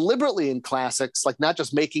that deliberately in classics, not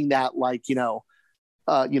just making that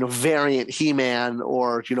variant He-Man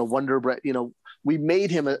or, Wonder Bread, we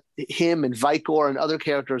made him and Vicor and other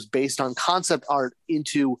characters based on concept art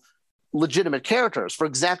into legitimate characters for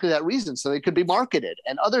exactly that reason. So they could be marketed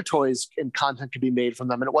and other toys and content could be made from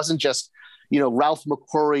them. And it wasn't just, Ralph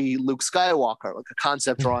McQuarrie, Luke Skywalker, a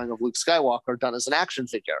concept drawing of Luke Skywalker done as an action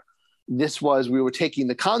figure. We were taking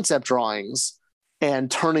the concept drawings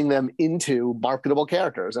and turning them into marketable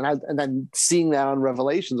characters. And then seeing that on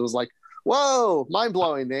Revelations was like, whoa, mind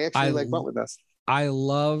blowing. They actually went with us.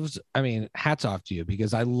 Hats off to you,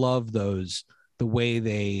 because I love the way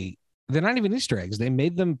they're not even Easter eggs. They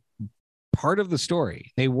made them part of the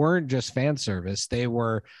story. They weren't just fan service. They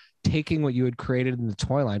were taking what you had created in the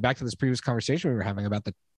toy line. Back to this previous conversation we were having about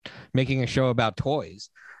making a show about toys.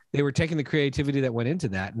 They were taking the creativity that went into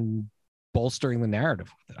that and bolstering the narrative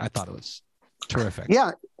with it. I thought it was terrific.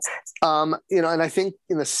 Yeah. And I think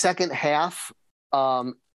in the second half,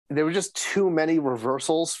 there were just too many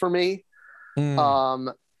reversals for me. And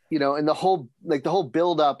the whole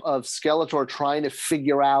buildup of Skeletor trying to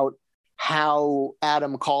figure out how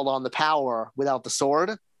Adam called on the power without the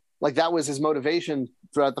sword. like that was his motivation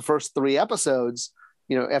throughout the first 3 episodes,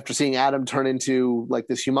 after seeing Adam turn into like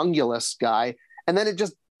this humongous guy, and then it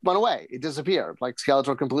just went away. It disappeared. Like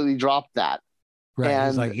Skeletor completely dropped that. Right. And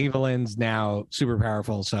he's like, Evelyn's now super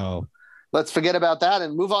powerful, so let's forget about that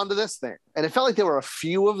and move on to this thing. And it felt like there were a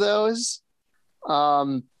few of those.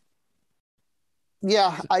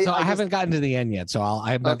 Yeah, I haven't gotten to the end yet, so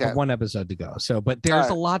I have 1 episode to go. So, but there's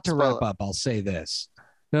a lot to wrap up. I'll say this.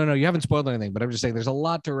 No, you haven't spoiled anything, but I'm just saying there's a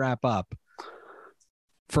lot to wrap up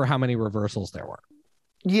for how many reversals there were.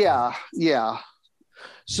 Yeah.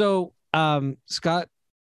 So, Scott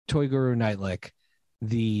Toy Guru Neitlich,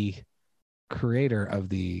 the creator of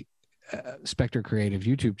the Spectre Creative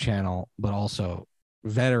YouTube channel, but also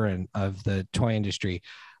veteran of the toy industry.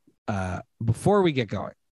 Before we get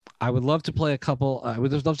going, I would love to play a couple. I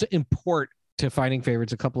would love to import to Finding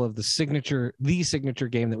Favorites a couple of the signature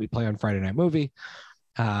game that we play on Friday Night Movie.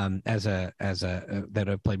 That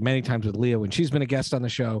I've played many times with Leah when she's been a guest on the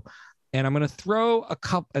show. And I'm going to throw a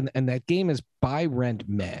couple, and that game is Buy, Rent,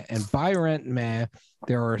 Meh. And Buy, Rent, Meh,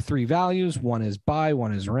 there are 3 values. One is buy,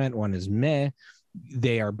 one is rent, one is meh.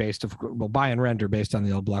 They are based buy and rent are based on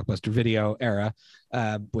the old Blockbuster Video era,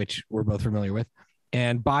 which we're both familiar with.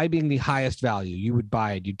 And buy being the highest value, you would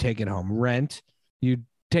buy it, you'd take it home. Rent, you'd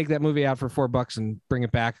take that movie out for $4 and bring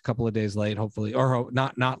it back a couple of days late, hopefully, or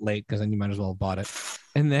not late, because then you might as well have bought it.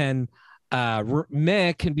 And then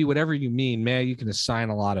meh can be whatever you mean. Meh, you can assign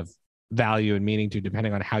a lot of value and meaning to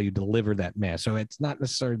depending on how you deliver that meh. So it's not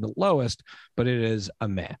necessarily the lowest, but it is a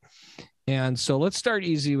meh. And so let's start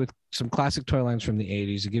easy with some classic toy lines from the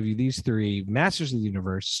 80s to give you these 3: Masters of the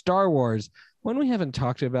Universe, Star Wars, one we haven't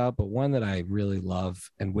talked about, but one that I really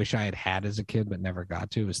love and wish I had as a kid but never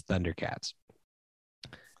got to, is Thundercats.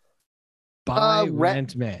 Buy,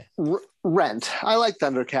 rent, meh. Rent. I like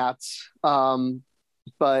Thundercats.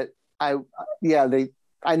 But they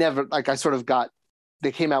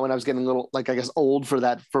came out when I was getting a little, like, I guess, old for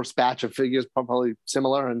that first batch of figures, probably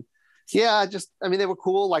similar. And yeah, they were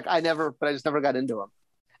cool. Like I just never got into them.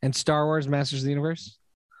 And Star Wars, Masters of the Universe?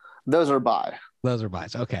 Those are buy. Those are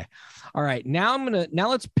buys. Okay. All right. Now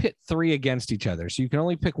let's pit 3 against each other. So you can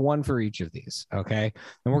only pick 1 for each of these. Okay.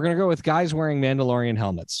 And we're going to go with guys wearing Mandalorian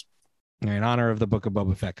helmets in honor of the Book of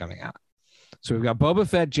Boba Fett coming out. So we've got Boba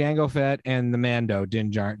Fett, Jango Fett, and the Mando,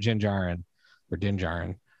 Din Djarin.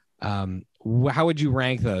 How would you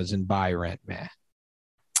rank those in buy, rent, meh?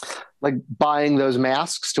 Like buying those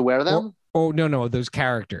masks to wear them? No, those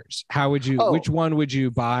characters. How would you? Which one would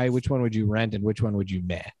you buy? Which one would you rent? And which one would you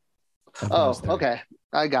meh? Okay.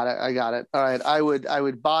 I got it. All right. I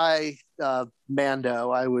would buy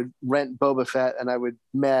Mando. I would rent Boba Fett, and I would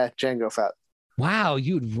meh Jango Fett. Wow,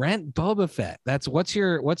 you'd rent Boba Fett. That's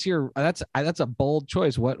a bold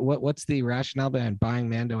choice. What's the rationale behind buying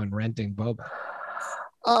Mando and renting Boba?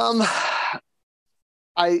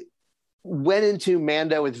 I went into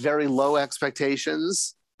Mando with very low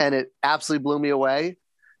expectations, and it absolutely blew me away.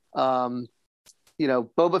 Boba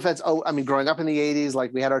Fett's, growing up in the 80s,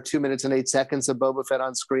 like we had our 2 minutes and 8 seconds of Boba Fett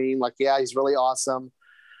on screen. Like, yeah, he's really awesome.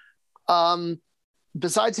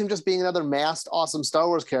 Besides him just being another masked, awesome Star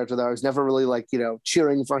Wars character, though, I was never really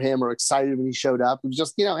cheering for him or excited when he showed up. It was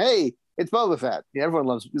just, hey, it's Boba Fett. Everyone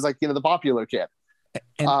loves him. He's like, the popular kid.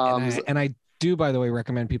 And I do, by the way,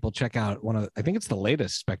 recommend people check out I think it's the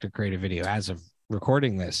latest Spectre Creative video as of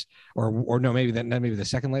recording this, or no, maybe the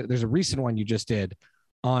second latest. There's a recent one you just did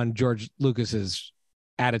on George Lucas's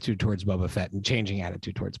attitude towards Boba Fett and changing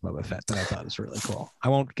attitude towards Boba Fett that I thought was really cool. I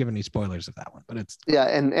won't give any spoilers of that one, but it's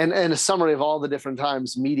and a summary of all the different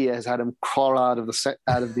times media has had him crawl out of the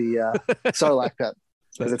Sarlacc pit,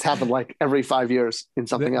 because it's happened like every 5 years in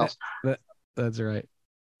something else. That's right.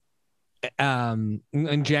 And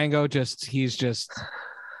Jango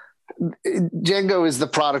Jango is the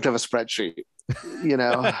product of a spreadsheet.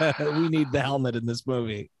 We need the helmet in this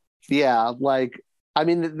movie. Yeah,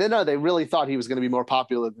 they really thought he was going to be more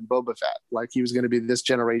popular than Boba Fett. Like he was going to be this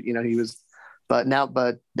generation. But now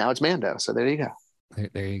it's Mando. So there you go.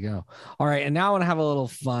 There you go. All right, and now I want to have a little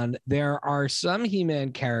fun. There are some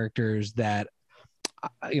He-Man characters that,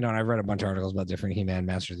 and I've read a bunch of articles about different He-Man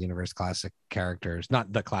Masters of the Universe classic characters,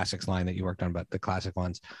 not the classics line that you worked on, but the classic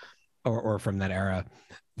ones, or from that era,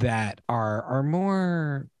 that are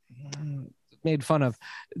more made fun of.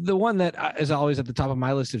 The one that is always at the top of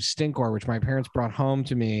my list of Stinkor, which my parents brought home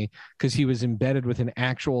to me because he was embedded with an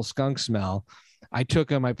actual skunk smell. I took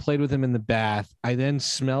him, I played with him in the bath. I then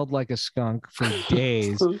smelled like a skunk for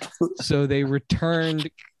days. So they returned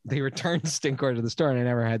Stinkor to the store, and I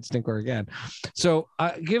never had Stinkor again. So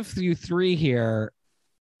I give you 3 here.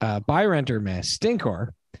 Buy, rent, or meh. Stinkor.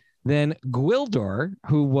 Then Gwildor,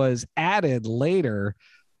 who was added later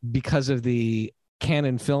because of the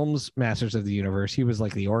Canon Films Masters of the Universe, he was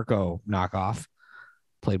like the Orko knockoff,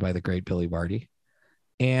 played by the great Billy Barty.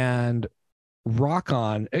 And Rock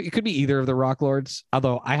On, it could be either of the Rock Lords,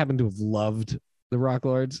 although I happen to have loved the Rock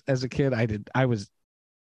Lords as a kid. I was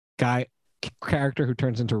guy character who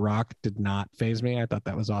turns into Rock did not faze me. I thought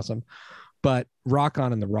that was awesome. But Rock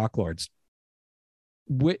On and the Rock Lords,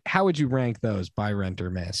 how would you rank those by rent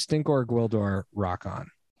or miss? Stinkor, Gwildor, Rock On.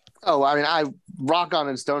 Oh, I mean, Rock On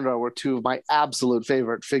and Stonedor were two of my absolute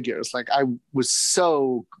favorite figures. Like, I was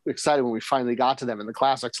so excited when we finally got to them in the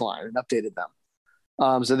classics line and updated them.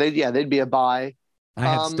 So they'd be a buy. I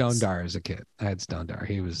had Stonedor as a kid. I had Stonedor.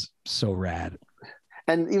 He was so rad.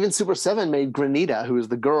 And even Super 7 made Granita, who was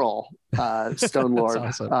the girl Stone Lord,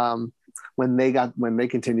 awesome. when they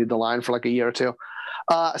continued the line for like a year or two.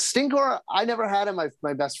 Stinkor, I never had him.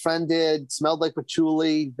 My best friend did. Smelled like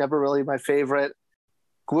patchouli. Never really my favorite.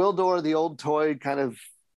 Gwildor, the old toy, kind of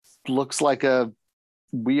looks like a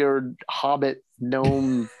weird hobbit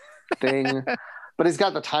gnome thing, but he's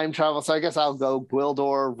got the time travel. So I guess I'll go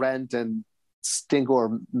Gwildor, Rent, and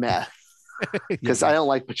Stinkor meh, because I don't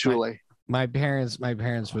like patchouli. My parents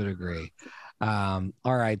would agree. All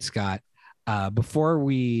right, Scott. Before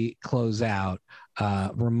we close out,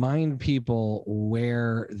 remind people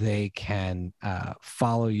where they can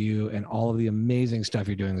follow you and all of the amazing stuff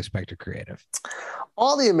you're doing with Spectre Creative.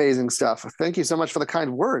 All the amazing stuff. Thank you so much for the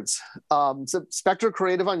kind words. So Spectre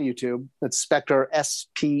Creative on YouTube. That's Spectre,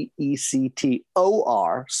 SPECTOR,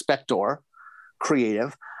 Spector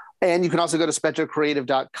Creative. And you can also go to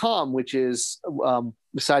SpectreCreative.com, which is,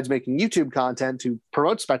 besides making YouTube content to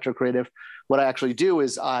promote Spectre Creative, what I actually do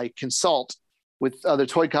is I consult with other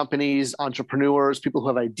toy companies, entrepreneurs, people who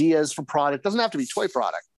have ideas for product. It doesn't have to be toy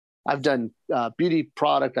product. I've done beauty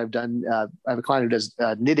product. I have a client who does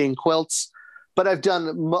knitting quilts, but I've done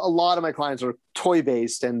a lot of my clients are toy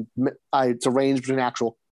based, and it's arranged between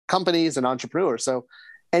actual companies and entrepreneurs. So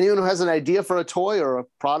anyone who has an idea for a toy or a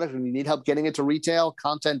product and you need help getting it to retail,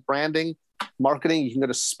 content, branding, marketing, you can go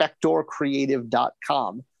to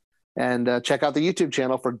SpectorCreative.com and check out the YouTube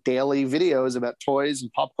channel for daily videos about toys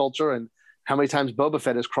and pop culture and how many times Boba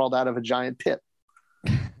Fett has crawled out of a giant pit.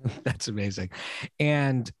 That's amazing.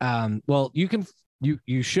 And well, you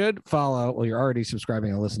should follow, well, you're already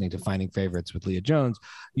subscribing and listening to Finding Favorites with Leah Jones.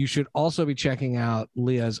 You should also be checking out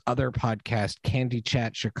Leah's other podcast, Candy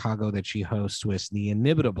Chat Chicago, that she hosts with the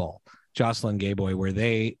inimitable Jocelyn Gayboy, where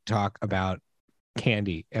they talk about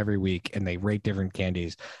candy every week and they rate different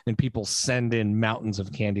candies, and people send in mountains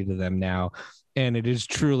of candy to them now. And it is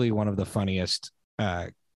truly one of the funniest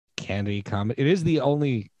candy comedy. It is the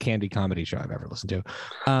only candy comedy show I've ever listened to.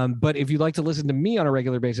 But if you'd like to listen to me on a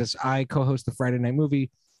regular basis, I co-host the Friday Night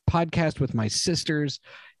Movie podcast with my sisters.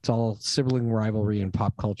 It's all sibling rivalry and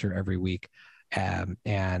pop culture every week. And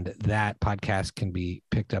that podcast can be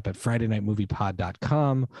picked up at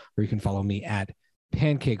FridayNightMoviePod.com, or you can follow me at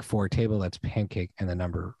Pancake4Table. That's pancake and the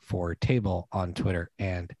number 4 table on Twitter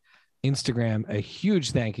and Instagram. A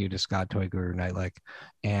huge thank you to Scott Toy Guru Neitlich,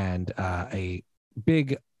 and a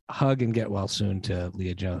big hug and get well soon to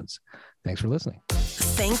Leah Jones. Thanks for listening.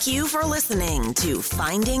 Thank you for listening to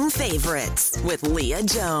Finding Favorites with Leah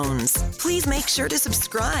Jones. Please make sure to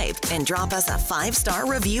subscribe and drop us a 5-star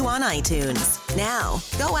review on iTunes. Now,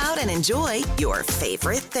 go out and enjoy your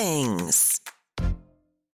favorite things.